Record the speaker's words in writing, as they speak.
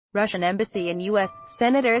Russian embassy in U.S.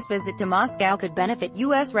 Senators' visit to Moscow could benefit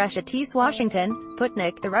U.S.-Russia ties. Washington,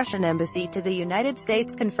 Sputnik. The Russian embassy to the United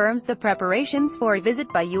States confirms the preparations for a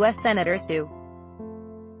visit by U.S. senators to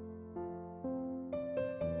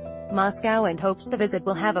Moscow and hopes the visit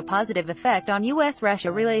will have a positive effect on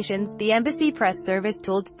U.S.-Russia relations. The embassy press service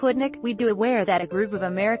told Sputnik, "We do aware that a group of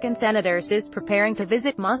American senators is preparing to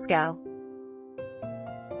visit Moscow.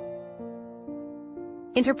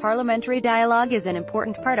 Interparliamentary dialogue is an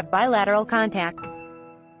important part of bilateral contacts.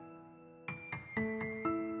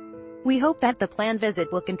 We hope that the planned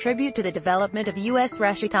visit will contribute to the development of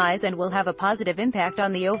U.S.-Russia ties and will have a positive impact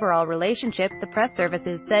on the overall relationship," the press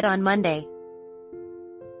services said on Monday.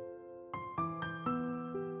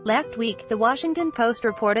 Last week, The Washington Post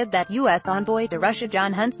reported that U.S. envoy to Russia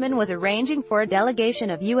Jon Huntsman was arranging for a delegation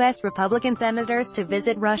of U.S. Republican senators to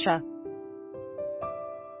visit Russia.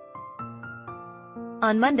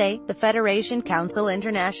 On Monday, the Federation Council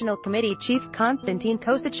International Committee chief Konstantin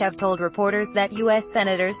Kosachev told reporters that U.S.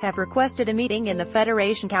 senators have requested a meeting in the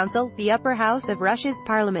Federation Council, the upper house of Russia's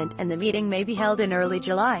parliament, and the meeting may be held in early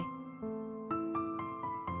July.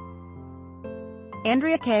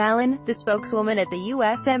 Andrea K. Allen, the spokeswoman at the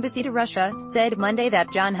U.S. Embassy to Russia, said Monday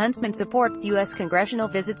that Jon Huntsman supports U.S. congressional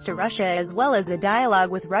visits to Russia as well as the dialogue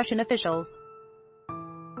with Russian officials.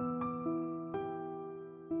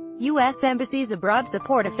 U.S. embassies abroad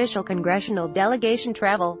support official congressional delegation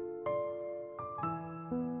travel.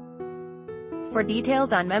 For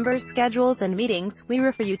details on members' schedules and meetings, we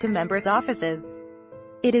refer you to members' offices.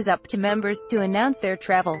 It is up to members to announce their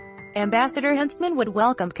travel. Ambassador Huntsman would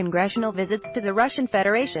welcome congressional visits to the Russian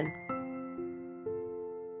Federation.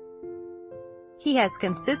 He has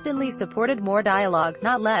consistently supported more dialogue,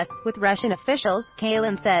 not less, with Russian officials,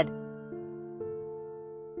 Kalin said.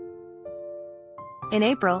 In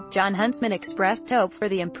April, Jon Huntsman expressed hope for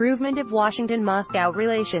the improvement of Washington-Moscow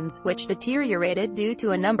relations, which deteriorated due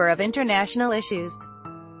to a number of international issues.